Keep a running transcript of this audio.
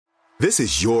This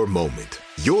is your moment,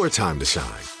 your time to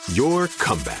shine, your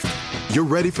comeback. You're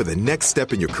ready for the next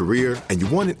step in your career, and you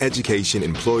want an education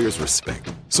employers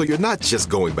respect. So you're not just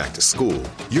going back to school,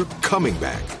 you're coming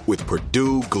back with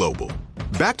Purdue Global.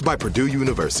 Backed by Purdue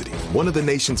University, one of the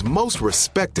nation's most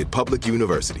respected public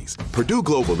universities, Purdue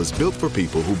Global is built for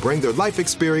people who bring their life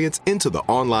experience into the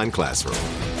online classroom.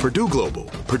 Purdue Global,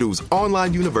 Purdue's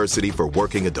online university for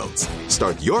working adults.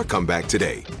 Start your comeback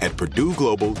today at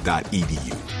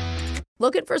purdueglobal.edu.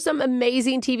 Looking for some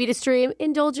amazing TV to stream?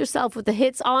 Indulge yourself with the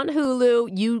hits on Hulu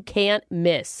you can't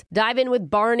miss. Dive in with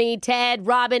Barney, Ted,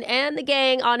 Robin, and the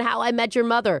gang on How I Met Your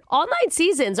Mother. All 9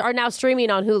 seasons are now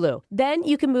streaming on Hulu. Then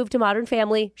you can move to Modern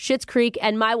Family, Schitt's Creek,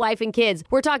 and My Wife and Kids.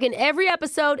 We're talking every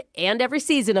episode and every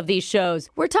season of these shows.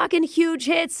 We're talking huge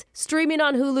hits, streaming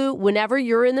on Hulu whenever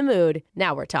you're in the mood.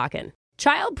 Now we're talking.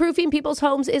 Child-proofing people's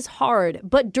homes is hard,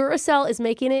 but Duracell is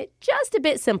making it just a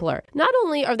bit simpler. Not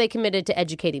only are they committed to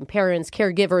educating parents,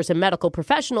 caregivers, and medical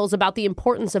professionals about the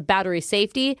importance of battery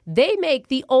safety, they make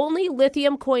the only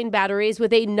lithium coin batteries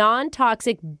with a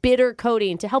non-toxic bitter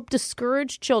coating to help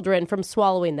discourage children from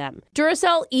swallowing them.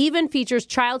 Duracell even features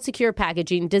child-secure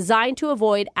packaging designed to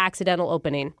avoid accidental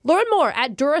opening. Learn more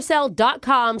at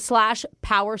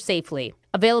Duracell.com/powersafely.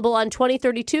 Available on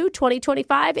 2032,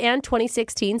 2025, and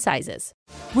 2016 sizes.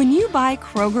 When you buy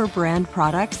Kroger brand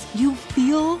products, you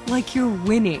feel like you're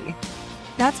winning.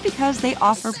 That's because they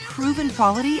offer proven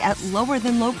quality at lower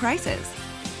than low prices.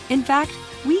 In fact,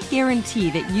 we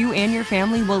guarantee that you and your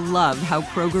family will love how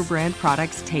Kroger brand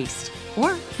products taste,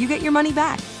 or you get your money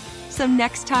back. So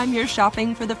next time you're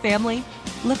shopping for the family,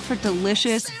 look for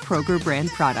delicious Kroger brand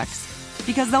products,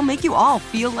 because they'll make you all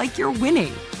feel like you're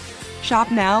winning.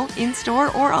 Shop now, in-store,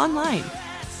 or online.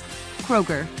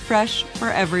 Kroger, fresh for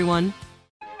everyone.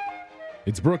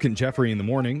 It's Brooke and Jeffrey in the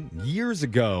morning. Years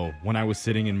ago, when I was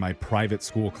sitting in my private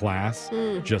school class,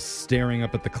 just staring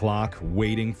up at the clock,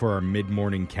 waiting for our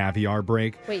mid-morning caviar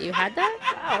break. Wait, you had that?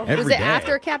 Wow. Every Was it day.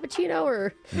 after a cappuccino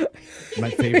or? My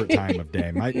favorite time of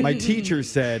day. My teacher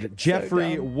said,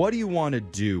 Jeffrey, what do you want to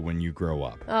do when you grow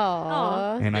up?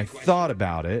 Aww. And I thought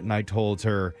about it, and I told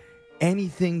her,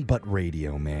 anything but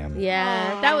radio, ma'am.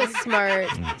 Yeah, that was smart.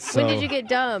 So, when did you get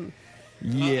dumb?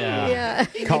 Yeah.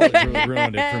 College really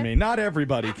ruined it for me. Not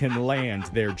everybody can land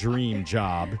their dream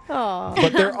job. Aww.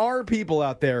 But there are people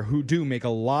out there who do make a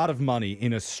lot of money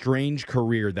in a strange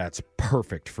career that's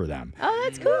perfect for them. Oh,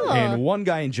 that's cool. And one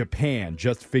guy in Japan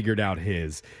just figured out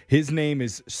his. His name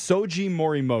is Soji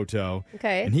Morimoto.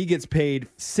 Okay. And he gets paid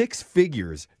 6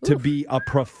 figures to be a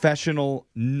professional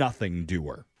nothing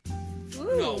doer.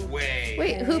 No way.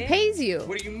 Wait, who pays you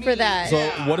What do you mean? for that? So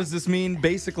what does this mean?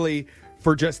 Basically,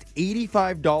 for just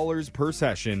 $85 per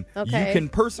session, you can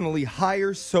personally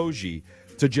hire Soji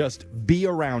to just be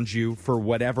around you for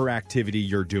whatever activity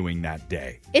you're doing that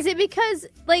day. Is it because,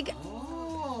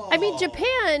 I mean,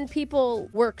 Japan, people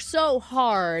work so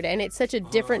hard, and it's such a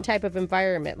different type of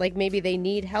environment. Like, maybe they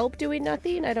need help doing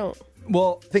nothing? I don't...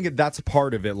 Well, I think that's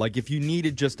part of it. Like, if you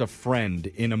needed just a friend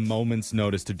in a moment's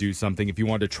notice to do something, if you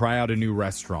wanted to try out a new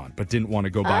restaurant but didn't want to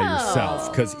go by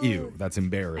yourself, because, ew, that's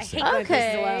embarrassing.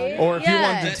 Okay. Or if you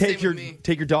wanted to Same with me.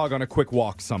 take your dog on a quick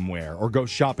walk somewhere or go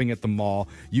shopping at the mall,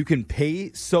 you can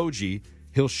pay Soji.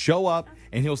 He'll show up,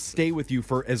 and he'll stay with you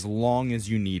for as long as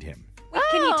you need him. Wait,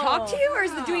 can he talk to you, or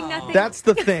is the doing nothing? That's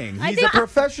the thing. He's a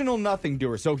professional nothing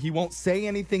doer, so he won't say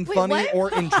anything funny what?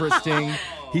 or interesting.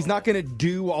 He's not going to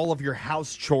do all of your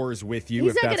house chores with you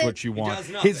He's if not that's gonna- what you He want. does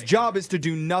nothing. His job is to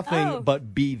do nothing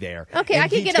but be there. Okay, and I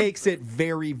could he get a- takes it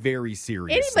very, very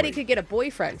seriously. Anybody could get a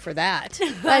boyfriend for that.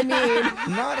 I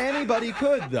mean... Not anybody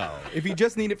could, though, if you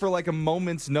just need it for like a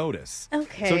moment's notice.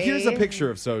 Okay. So here's a picture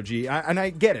of Soji, and I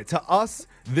get it. To us,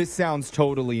 this sounds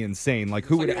totally insane. Like,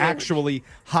 who would actually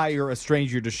hire a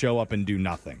stranger to show up and do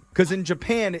nothing? Because in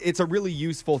Japan, it's a really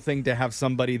useful thing to have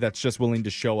somebody that's just willing to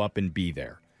show up and be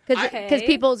there. Because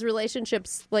people's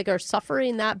relationships are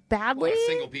suffering that badly.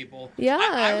 Single people. Yeah.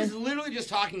 I was literally just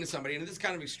talking to somebody, and this is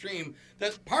kind of extreme.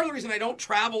 That's part of the reason I don't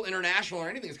travel international or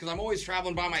anything is because I'm always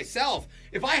traveling by myself.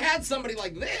 If I had somebody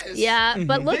like this, Yeah,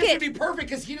 but look this at... would be perfect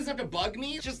because he doesn't have to bug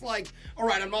me. It's just like, all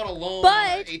right, I'm not alone But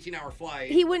on an 18-hour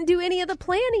flight. he wouldn't do any of the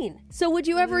planning. So would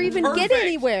you ever even get Perfect.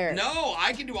 anywhere? No,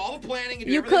 I can do all the planning. And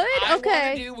do You everything could? I Okay.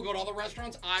 want to do. We'll go to all the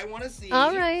restaurants I want to see.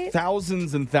 All right.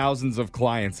 Thousands and thousands of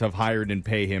clients have hired and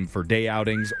paid him for day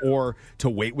outings or to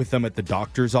wait with them at the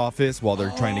doctor's office while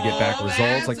they're trying to get back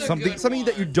results. Like something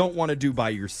that you don't want to do by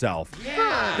yourself.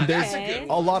 Yeah, And there's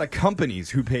a lot of companies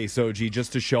who pay Soji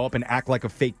just to show up and act like a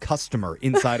fake customer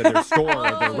inside of their store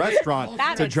or their restaurant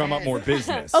to drum up more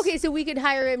business. Okay, so we could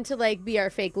hire him to like be our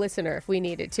fake listener if we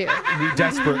needed to. We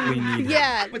desperately need him.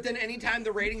 Yeah. But then anytime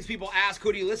the ratings people ask,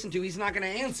 who do you listen to, he's not going to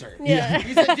answer. Yeah.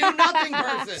 He's a do-nothing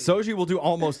person. Soji will do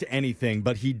almost anything,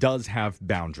 but he does have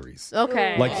boundaries.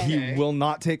 Okay. Like, he will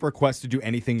not take requests to do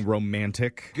anything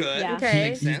romantic. Good. Yeah. Okay.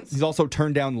 Makes sense. He's also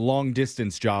turned down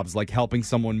long-distance jobs, like helping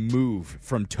someone move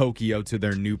from Tokyo to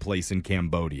their new place in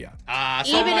Cambodia.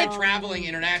 So Even my if- traveling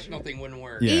international thing wouldn't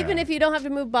work. Yeah. Even if you don't have to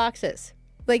move boxes.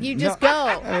 Like, you just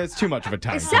go. It's too much of a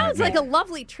time. It sounds like a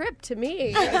lovely trip to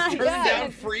me. Turning down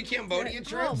free Cambodia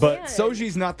trips. But man.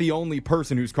 Soji's not the only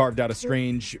person who's carved out a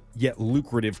strange yet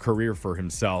lucrative career for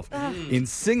himself. In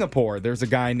Singapore, there's a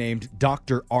guy named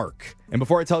Dr. Ark. And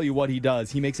before I tell you what he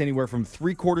does, he makes anywhere from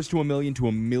 $750,000 to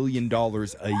 $1 million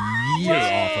a year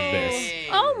off of this.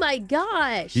 Oh my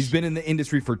gosh. He's been in the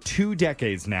industry for 2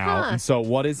 decades now. And so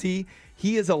what is he?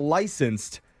 He is a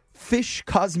licensed fish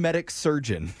cosmetic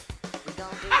surgeon.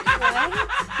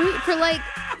 Wait, for like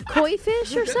koi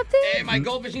fish or something? Hey, my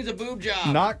goldfish needs a boob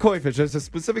job. Not koi fish. There's a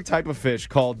specific type of fish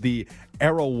called the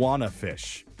arowana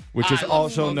fish, which is I love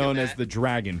also smoking known that. as the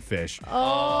dragonfish.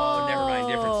 Oh, never mind.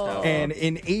 Different stuff. And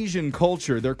in Asian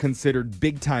culture, they're considered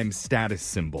big-time status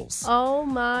symbols. Oh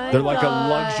my They're like gosh. a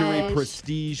luxury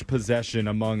prestige possession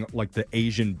among like the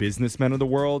Asian businessmen of the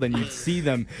world, and you'd see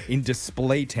them in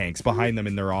display tanks behind them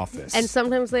in their office. And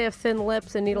sometimes they have thin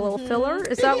lips and need a little filler.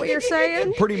 Is that what you're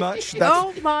saying? pretty much,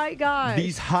 Oh my gosh.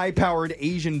 these high-powered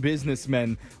Asian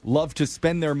businessmen love to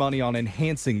spend their money on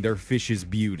enhancing their fish's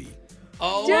beauty.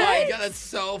 Oh Yes. my god, that's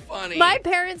so funny. My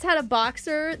parents had a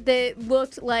boxer that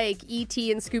looked like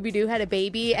E.T. and Scooby-Doo had a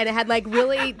baby, and it had like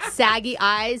really saggy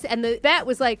eyes, and the vet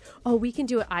was like, oh, we can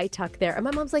do an eye tuck there. And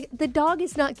my mom's like, the dog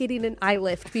is not getting an eye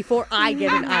lift before I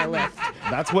get an eye lift.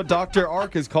 That's what Dr.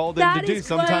 Ark has called him That to do. is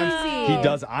Sometimes crazy. he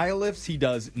does eye lifts, he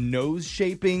does nose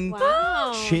shaping,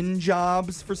 Wow. chin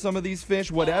jobs for some of these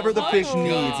fish, whatever the fish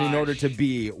needs in order to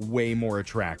be way more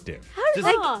attractive. Does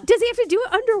he have to do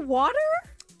it underwater?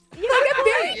 Like, I'm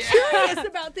very Yeah. curious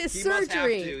about this He must have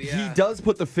surgery. to, yeah. He does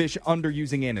put the fish under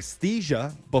using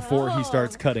anesthesia before he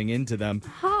starts cutting into them.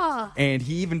 And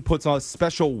he even puts a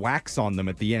special wax on them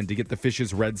at the end to get the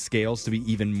fish's red scales to be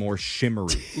even more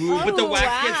shimmery. Ooh, but the wax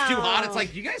wow. gets too hot. It's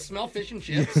like, do you guys smell fish and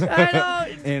chips? I know.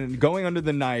 And going under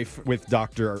the knife with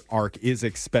Dr. Ark is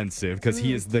expensive because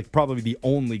he is probably the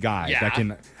only guy Yeah. that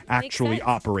can actually sense.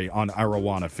 operate on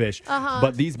arowana fish.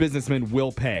 But these businessmen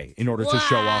will pay in order to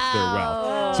show off their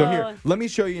wealth. So here, let me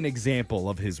show you an example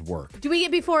of his work. Do we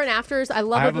get before and afters? I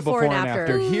love I a have before, and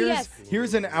after. Ooh, Here's yes.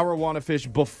 here's an arowana fish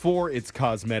before its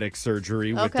cosmetic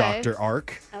surgery with Okay. Dr.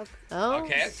 Ark. Oh,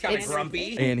 Okay, it's kind of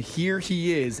grumpy. And here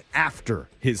he is after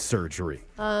his surgery.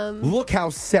 Look how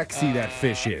sexy that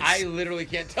fish is. I literally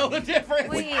can't tell the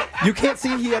difference. You can't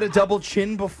see he had a double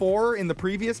chin before in the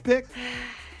previous pic?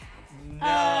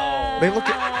 No. They look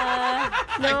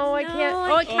at... no, I can't.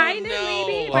 Oh, kind of no.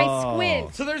 maybe. If I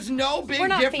squint. So there's no big We're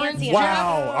not difference. fancy enough.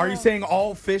 Wow. Are you saying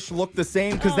all fish look the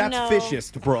same? Because Oh, that's no.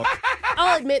 fishist, Brooke.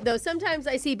 I'll admit though, sometimes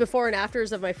I see before and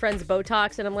afters of my friends'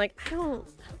 Botox, and I'm like, I don't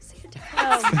see a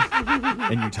difference.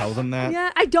 And you tell them that?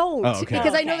 Yeah, I don't. Oh, okay.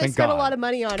 Because I know they Thank spent a God. lot of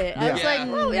money on it. I was Yeah. like,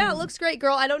 oh yeah, it looks great,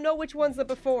 girl. I don't know which one's the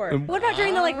before. What about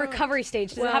during the like recovery stage?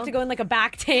 Does it have well- to go in like a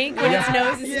back tank when his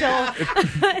nose is Yeah. still?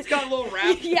 It's got a little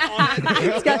wrap Yeah. on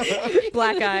it. He's got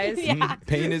black eyes.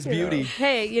 Pain is beauty.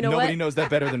 Hey, you know Nobody what? knows that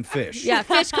better than fish. Yeah,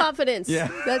 fish confidence. Yeah.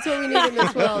 That's what we need in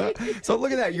this world. So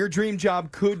look at that. Your dream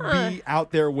job could be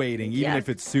out there waiting, even Yeah. if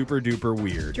it's super duper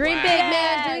weird. Dream big,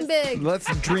 man. Dream big. Let's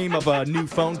dream of a new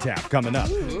phone tap coming up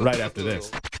right after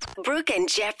this. Brooke and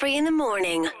Jeffrey in the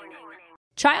morning.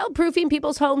 Childproofing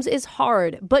people's homes is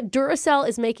hard, but Duracell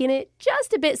is making it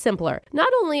just a bit simpler.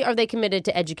 Not only are they committed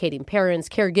to educating parents,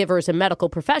 caregivers, and medical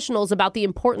professionals about the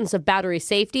importance of battery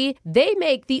safety, they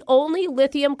make the only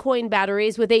lithium coin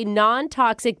batteries with a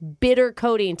non-toxic bitter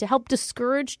coating to help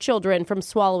discourage children from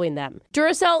swallowing them.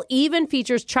 Duracell even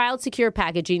features child-secure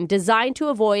packaging designed to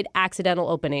avoid accidental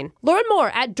opening. Learn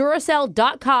more at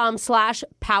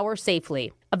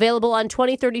Duracell.com/powersafely. Available on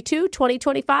 2032,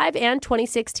 2025, and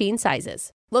 2016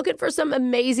 sizes. Looking for some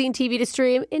amazing TV to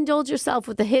stream? Indulge yourself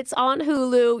with the hits on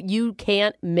Hulu you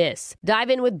can't miss. Dive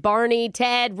in with Barney,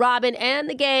 Ted, Robin, and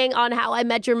the gang on How I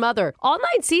Met Your Mother. All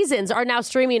 9 seasons are now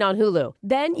streaming on Hulu.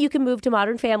 Then you can move to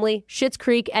Modern Family, Schitt's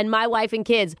Creek, and My Wife and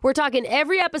Kids. We're talking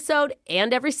every episode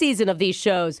and every season of these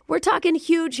shows. We're talking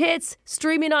huge hits,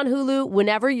 streaming on Hulu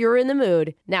whenever you're in the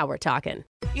mood. Now we're talking.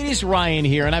 It is Ryan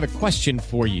here, and I have a question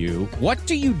for you. What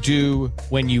do you do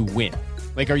when you win?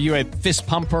 Like, are you a fist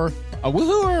pumper, a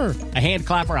woohooer, a hand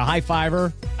clapper, a high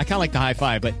fiver? I kind of like the high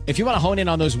five, but if you want to hone in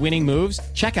on those winning moves,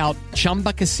 check out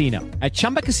Chumba Casino. At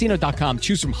ChumbaCasino.com,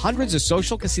 choose from hundreds of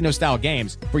social casino-style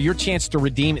games for your chance to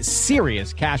redeem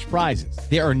serious cash prizes.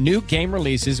 There are new game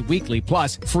releases weekly,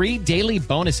 plus free daily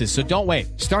bonuses. So don't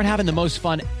wait. Start having the most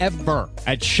fun ever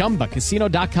at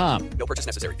ChumbaCasino.com. No purchase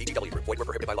necessary. VGW. Void where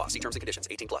prohibited by law. See terms and conditions.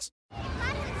 18+.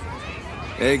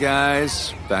 Hey,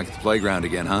 guys. Back at the playground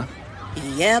again, huh?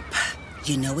 Yep.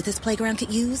 You know what this playground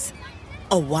could use?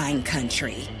 A wine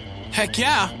country. Heck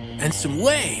yeah, and some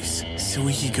waves so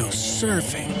we could go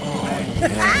surfing. Oh,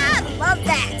 yeah. Love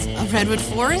that. A redwood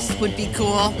forest would be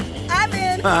cool. I'm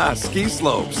in. Ski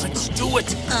slopes. Let's do it.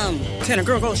 Can a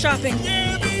girl go shopping?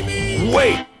 Yeah, baby.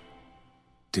 Wait.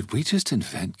 Did we just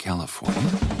invent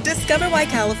California? Discover why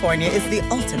California is the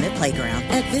ultimate playground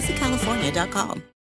at visitcalifornia.com.